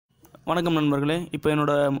வணக்கம் நண்பர்களே. இப்போ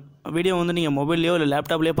என்னோட வீடியோ வந்து நீங்கள் மொபைல்லையோ இல்லை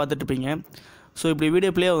லேப்டாப்லேயோ பார்த்துட்ருப்பீங்க. ஸோ இப்படி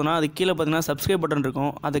வீடியோ ப்ளே ஆகுதுன்னா அது கீழே பார்த்தீங்கன்னா சப்ஸ்கிரைப் பட்டன் இருக்கும்,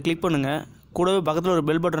 அதை கிளிக் பண்ணுங்கள். கூடவே பக்கத்தில் ஒரு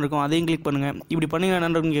பெல் பட்டன் இருக்கும், அதையும் கிளிக் பண்ணுங்கள். இப்படி பண்ணிங்கன்னா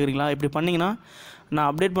என்னன்னு கேட்குறீங்களா? இப்படி பண்ணிங்கன்னா நான்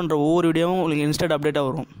அப்டேட் பண்ணுற ஒவ்வொரு வீடியோவும் உங்களுக்கு இன்ஸ்டன்ட் அப்டேட்டாக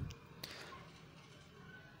வரும்.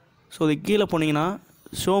 ஸோ இது கீழே போனீங்கன்னா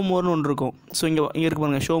ஷோ மோர்னு ஒன்று இருக்கும். ஸோ இங்கே இருக்கு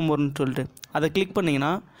பாருங்கள், ஷோ மோர்னு சொல்லிட்டு அதை கிளிக்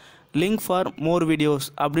பண்ணிங்கன்னா லிங்க் ஃபார் மோர் வீடியோஸ்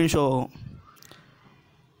அப்படின்னு ஷோ ஆகும்.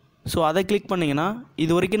 ஸோ அதை கிளிக் பண்ணிங்கன்னா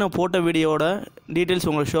இது வரைக்கும் நான் போட்ட வீடியோவோட டீட்டெயில்ஸ்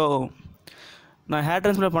உங்களுக்கு ஷோ ஆகும். நான் ஹேர்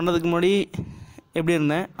ட்ரான்ஸ்பிளான்ட் பண்ணுறதுக்கு முன்னாடி எப்படி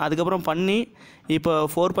இருந்தேன், அதுக்கப்புறம் பண்ணி இப்போ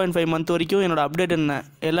 4.5 மந்த் வரைக்கும் என்னோடய அப்டேட் என்ன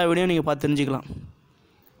எல்லா வீடியோ நீங்கள் பார்த்து தெரிஞ்சுக்கலாம்.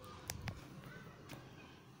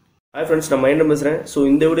 ஹாய் ஃப்ரெண்ட்ஸ், நான் மைண்ட் பேசுகிறேன். ஸோ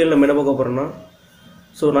இந்த வீடியோவில் நம்ம என்ன பார்க்க போகிறோன்னா,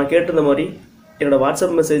 ஸோ நான் கேட்டிருந்த மாதிரி என்னோடய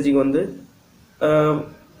வாட்ஸ்அப் மெசேஜுக்கு வந்து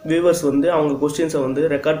வியூவர்ஸ் வந்து அவங்க கொஸ்டின்ஸை வந்து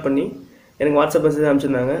ரெக்கார்ட் பண்ணி எனக்கு வாட்ஸ்அப் மெசேஜ்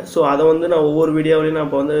அனுப்பிச்சிருந்தாங்க. ஸோ அதை வந்து நான் ஒவ்வொரு வீடியோவிலையும் நான்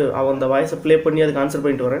இப்போ வந்து அந்த வாய்ஸை ப்ளே பண்ணி அதுக்கு ஆன்சர்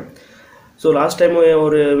பண்ணிட்டு வரேன். ஸோ லாஸ்ட் டைம்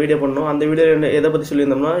ஒரு வீடியோ பண்ணோம். அந்த வீடியோ எதை பற்றி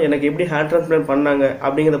சொல்லியிருந்தோம்னா, எனக்கு எப்படி ஹேர் ட்ரான்ஸ்பிளான்ட் பண்ணாங்க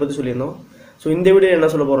அப்படிங்கிறத பற்றி சொல்லியிருந்தோம். ஸோ இந்த வீடியோ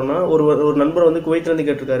என்ன சொல்ல போகிறோன்னா, ஒரு நண்பர் வந்து குவைத்லேருந்து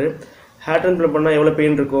கேட்டிருக்காரு, ஹேர் ட்ரான்ஸ்பிளான்ட் பண்ணால் எவ்வளோ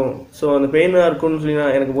பெயின் இருக்கும், ஸோ அந்த பெயினாக இருக்கும்னு சொல்லி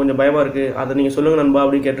எனக்கு கொஞ்சம் பயமாக இருக்குது, அதை நீங்கள் சொல்லுங்கள் நண்பா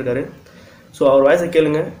அப்படின்னு கேட்டிருக்காரு. ஸோ அவர் வாய்ஸை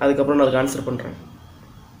கேளுங்க, அதுக்கப்புறம் நான் அதுக்கு ஆன்சர் பண்ணுறேன்.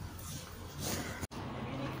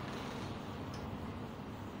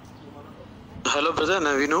 ஹலோ பிரதர்,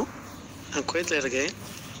 நான் வினு, நான் குவைத்தில் இருக்கேன்.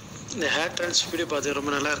 இந்த ஹேர் ட்ரான்ஸ் வீடியோ பார்த்து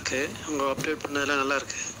ரொம்ப நல்லாயிருக்கு, அவங்க அப்டேட் பண்ணதெல்லாம்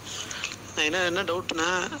நல்லாயிருக்கு. நான் என்ன டவுட்னா,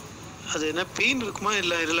 அது என்ன பெயின் இருக்குமா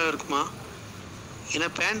இல்லை இதெல்லாம் இருக்குமா? ஏன்னா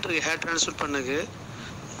பேண்ட் இருக்குது ஹேர் ட்ரான்ஸ்ஃபர் பண்ணக்கு,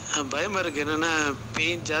 பயமாக இருக்குது. என்னென்னா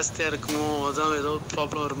பெயின் ஜாஸ்தியாக இருக்குமோ, அதான் ஏதோ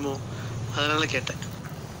ப்ராப்ளம் வருமோ, அதனால் கேட்டேன்.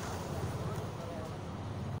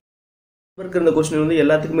 இருக்கிற இந்த கொஸ்டின் வந்து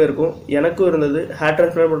எல்லாத்துக்குமே இருக்கும், எனக்கும் இருந்தது. ஹேர்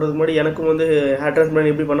ட்ரான்ஸ்பிளான்ட் பண்ணுறதுக்கு முன்னாடி எனக்கும் வந்து ஹேர்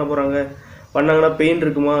ட்ரான்ஸ்பிளான்ட் எப்படி பண்ணாங்கன்னா பெயின்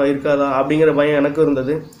இருக்குமா இருக்காதா அப்படிங்கிற பயம் எனக்கும்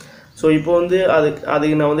இருந்தது. ஸோ இப்போ வந்து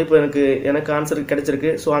அதுக்கு நான் வந்து இப்போ எனக்கு ஆன்சர் கிடச்சிருக்கு.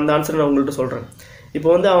 ஸோ அந்த ஆன்சர் நான் உங்கள்கிட்ட சொல்கிறேன். இப்போ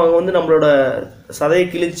வந்து அவங்க வந்து நம்மளோட சதையை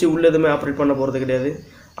கிழிச்சு உள்ள எதுவுமே ஆப்ரேட் பண்ண போகிறது கிடையாது.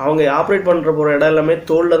 அவங்க ஆப்ரேட் பண்ணுற போகிற இடம் எல்லாமே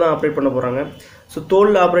தோலில் தான் ஆப்ரேட் பண்ண போகிறாங்க. ஸோ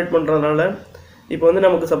தோலில் ஆப்ரேட் பண்ணுறதுனால இப்போ வந்து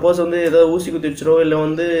நமக்கு சப்போஸ் வந்து ஏதாவது ஊசி குத்திச்சிரோ இல்லை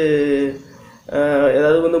வந்து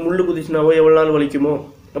ஏதாவது வந்து முள் குதிச்சுனாவோ எவ்வளோ நாள் வலிக்குமோ,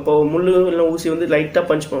 அப்போ முள் இல்லை ஊசி வந்து லைட்டாக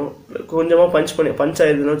கொஞ்சமாக பஞ்ச்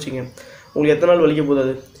ஆயிடுதுன்னு வச்சுங்க, உங்களுக்கு எத்தனை நாள் வலிக்க போகுது?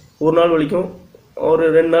 அது ஒரு நாள் வலிக்கும், ஒரு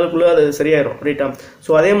 2 நாளுக்குள்ளே அது சரியாயிடும், ரைட்டா?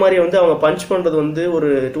 ஸோ அதே மாதிரி வந்து அவங்க பஞ்ச் பண்ணுறது வந்து ஒரு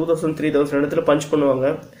 2000-3000 இடத்துல பஞ்ச் பண்ணுவாங்க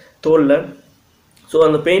தோலில். ஸோ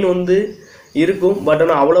அந்த பெயின் வந்து இருக்கும், பட்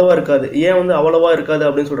ஆனால் அவ்வளோவா இருக்காது. ஏன் வந்து அவ்வளோவா இருக்காது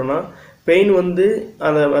அப்படின்னு சொல்கிறேன்னா, பெயின் வந்து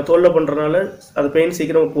அந்த தோலில் பண்ணுறதுனால அது பெயின்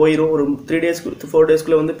சீக்கிரம் போயிடும். ஒரு 3 days 4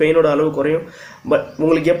 daysக்குள்ளே வந்து பெயினோட அளவு குறையும். பட்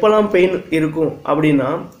உங்களுக்கு எப்போல்லாம் பெயின் இருக்கும் அப்படின்னா,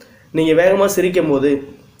 நீங்கள் வேகமாக சிரிக்கும் போது,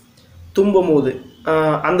 தும்பும் போது,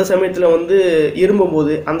 அந்த சமயத்தில் வந்து இரும்பும்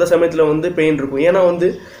போது, அந்த சமயத்தில் வந்து பெயின் இருக்கும். ஏன்னா வந்து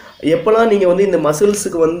எப்போல்லாம் நீங்கள் வந்து இந்த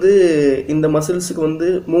மசில்ஸுக்கு வந்து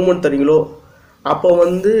மூமெண்ட் தரீங்களோ அப்போ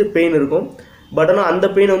வந்து பெயின் இருக்கும். பட் ஆனால் அந்த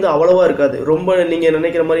பெயின் வந்து அவ்வளோவா இருக்காது. ரொம்ப நீங்கள்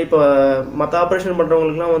நினைக்கிற மாதிரி இப்போ மற்ற ஆப்ரேஷன்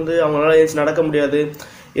பண்ணுறவங்களுக்குலாம் வந்து அவங்களால ஏஞ்சி நடக்க முடியாது,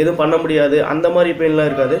 எதுவும் பண்ண முடியாது, அந்த மாதிரி பெயின்லாம்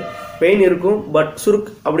இருக்காது. பெயின் இருக்கும், பட்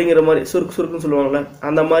அப்படிங்கிற மாதிரி சுருக்குன்னு சொல்லுவாங்கள்ல,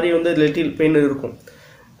 அந்த மாதிரி வந்து லிட்டில் பெயின் இருக்கும்.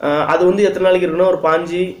 அது வந்து எத்தனை நாளைக்கு இருக்குன்னா, ஒரு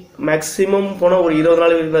 5 மேக்ஸிமம் போனால் ஒரு 20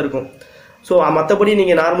 நாள் வரைக்கும் தான் இருக்கும். ஸோ மற்றபடி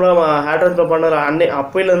நீங்கள் நார்மலாக ஹேர் ட்ரான்ஸ்பிளான்ட் பண்ண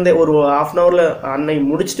அப்போலேருந்தே ஒரு 1/2 hourல அன்னைக்கு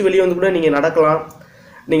முடிச்சுட்டு வெளியே வந்து கூட நீங்கள் நடக்கலாம்,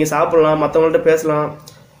 நீங்கள் சாப்பிட்லாம், மற்றவங்கள்ட்ட பேசலாம்.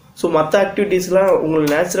 ஸோ மற்ற ஆக்டிவிட்டீஸ்லாம்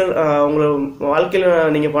உங்களுக்கு நேச்சுரல் உங்களை வாழ்க்கையில்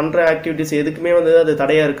நீங்கள் பண்ணுற ஆக்டிவிட்டீஸ் எதுக்குமே வந்து அது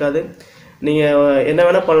தடையாக இருக்காது. நீங்கள் என்ன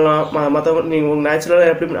வேணால் பண்ணலாம். மற்றவங்க நீங்கள் உங்கள்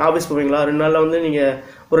நேச்சுரலாக எப்படி ஆஃபீஸ் போவீங்களா, 2 நாளில் வந்து நீங்கள்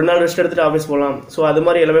ஒரு 2 நாள் ரெஸ்ட் எடுத்துகிட்டு ஆஃபீஸ் போகலாம். ஸோ அது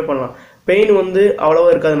மாதிரி எல்லாமே பண்ணலாம். பெயின் வந்து அவ்வளோவா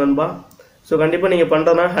இருக்காது நண்பா. ஸோ கண்டிப்பாக நீங்கள்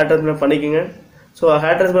பண்ணுறதுனா ஹேர் ட்ரான்ஸ்பிளான்ட் பண்ணிக்கோங்க. ஸோ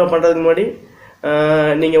ஹேர் ட்ரான்ஸ்பிளான்ட் பண்ணுறதுக்கு முன்னாடி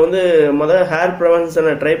நீங்கள் வந்து ஹேர்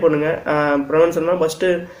ப்ரிவென்ஷனை ட்ரை பண்ணுங்கள். ப்ரிவென்ஷன்னா ஃபஸ்ட்டு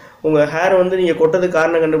உங்கள் ஹேர் வந்து நீங்கள் கொட்டதுக்கு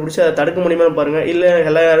காரணம் கண்டுபிடிச்சி அதை தடுக்க முடியுமான்னு பாருங்கள்.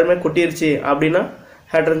 இல்லை யாருமே கொட்டிருச்சு அப்படின்னா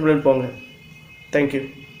ஹேர் ட்ரான்ஸ்பிளான்ட் போங்க. தேங்க்யூ.